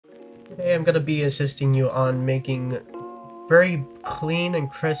Today I'm going to be assisting you on making very clean and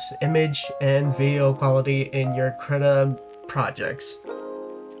crisp image and video quality in your Krita projects.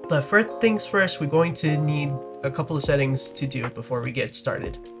 But first things first, we're going to need a couple of settings to do before we get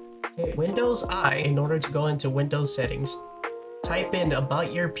started. Hit Windows I in order to go into Windows settings. Type in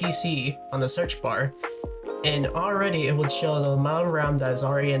about your PC on the search bar, and already it would show the amount of RAM that is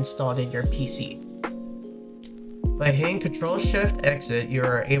already installed in your PC. By hitting Ctrl-Shift-Exit, you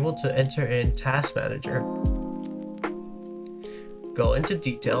are able to enter in Task Manager. Go into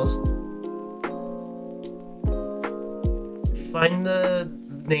Details. Find the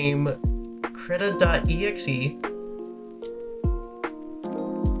name Krita.exe.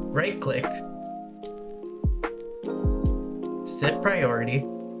 Right-click. Set Priority.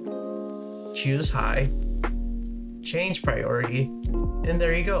 Choose High. Change Priority. And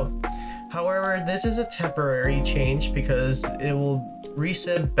there you go. However, this is a temporary change because it will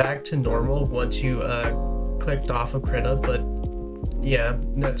reset back to normal once you clicked off of Krita, but yeah,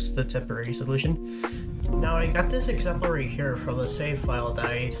 that's the temporary solution. Now I got this example right here from a save file that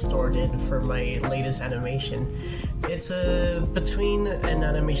I stored in for my latest animation. It's between an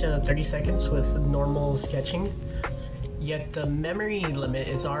animation of 30 seconds with normal sketching, yet the memory limit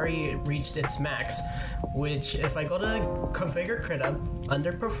is already reached its max, which if I go to configure Krita,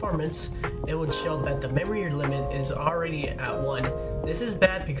 under performance, it would show that the memory limit is already at 1. This is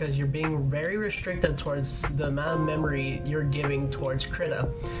bad because you're being very restricted towards the amount of memory you're giving towards Krita,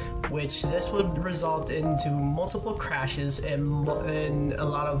 which this would result into multiple crashes and a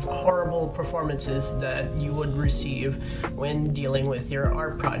lot of horrible performances that you would receive when dealing with your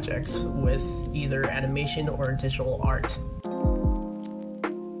art projects with either animation or digital art.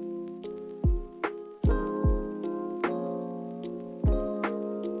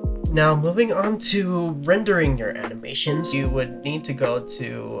 Now, moving on to rendering your animations, you would need to go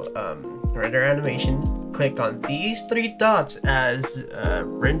to Render Animation, click on these 3 dots as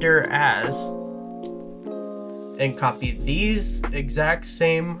Render As, and copy these exact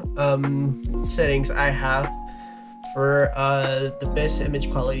same settings I have for the best image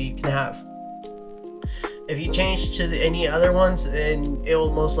quality you can have. If you change to any other ones, then it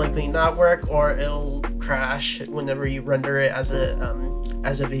will most likely not work, or it'll crash whenever you render it as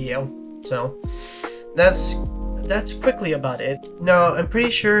a video. So that's quickly about it. Now I'm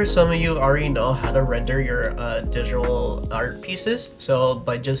pretty sure some of you already know how to render your digital art pieces. So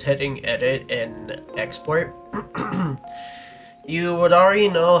by just hitting edit and export, you would already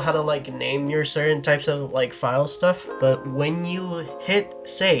know how to like name your certain types of like file stuff. But when you hit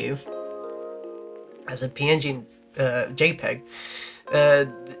save as a PNG JPEG,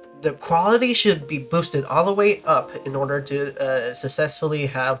 the quality should be boosted all the way up in order to successfully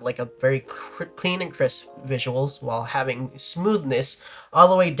have like a very clean and crisp visuals while having smoothness all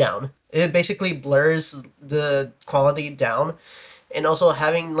the way down. It basically blurs the quality down, and also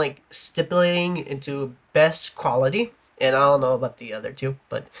having like stipulating into best quality. And I don't know about the other two,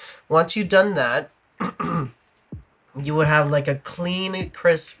 but once you've done that, you would have like a clean,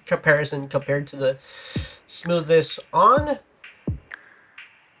 crisp comparison compared to the smoothness on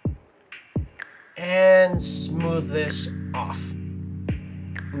and smoothness off.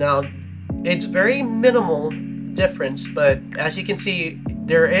 Now, it's very minimal difference, but as you can see,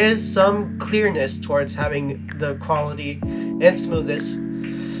 there is some clearness towards having the quality and smoothness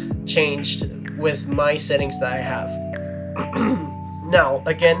changed with my settings that I have. Now,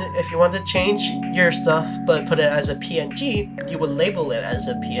 again, if you want to change your stuff but put it as a PNG, you would label it as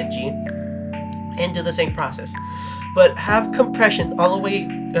a PNG and do the same process. But have compression all the way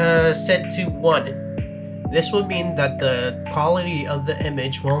set to 1. This would mean that the quality of the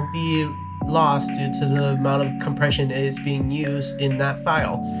image won't be lost due to the amount of compression it is being used in that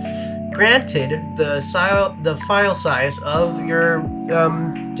file. Granted, the file size of your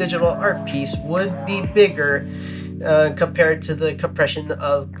digital art piece would be bigger compared to the compression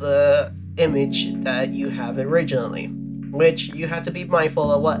of the image that you have originally, which you have to be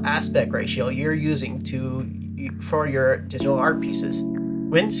mindful of what aspect ratio you're using for your digital art pieces.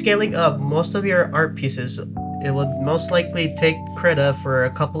 When scaling up most of your art pieces, it would most likely take Krita for a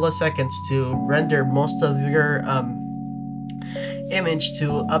couple of seconds to render most of your image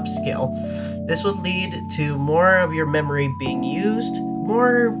to upscale. This would lead to more of your memory being used,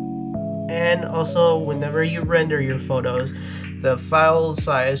 and also whenever you render your photos, the file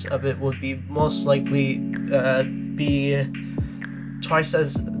size of it would be most likely be twice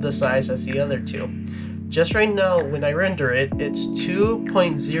as the size as the other two. Just right now, when I render it, it's 2.00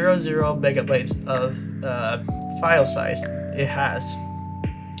 megabytes of file size it has.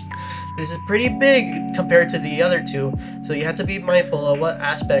 This is pretty big compared to the other two, so you have to be mindful of what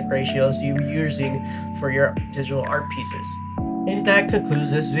aspect ratios you're using for your digital art pieces. And that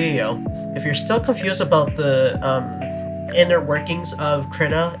concludes this video. If you're still confused about the inner workings of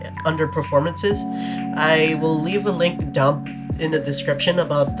Krita under performances, I will leave a link down in the description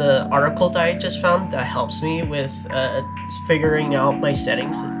about the article that I just found that helps me with figuring out my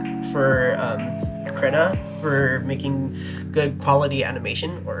settings for Krita for making good quality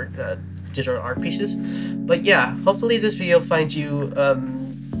animation or digital art pieces. But yeah, hopefully this video finds you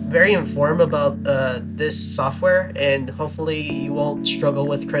very informed about this software, and hopefully you won't struggle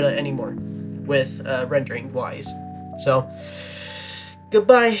with Krita anymore with rendering wise. So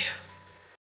goodbye.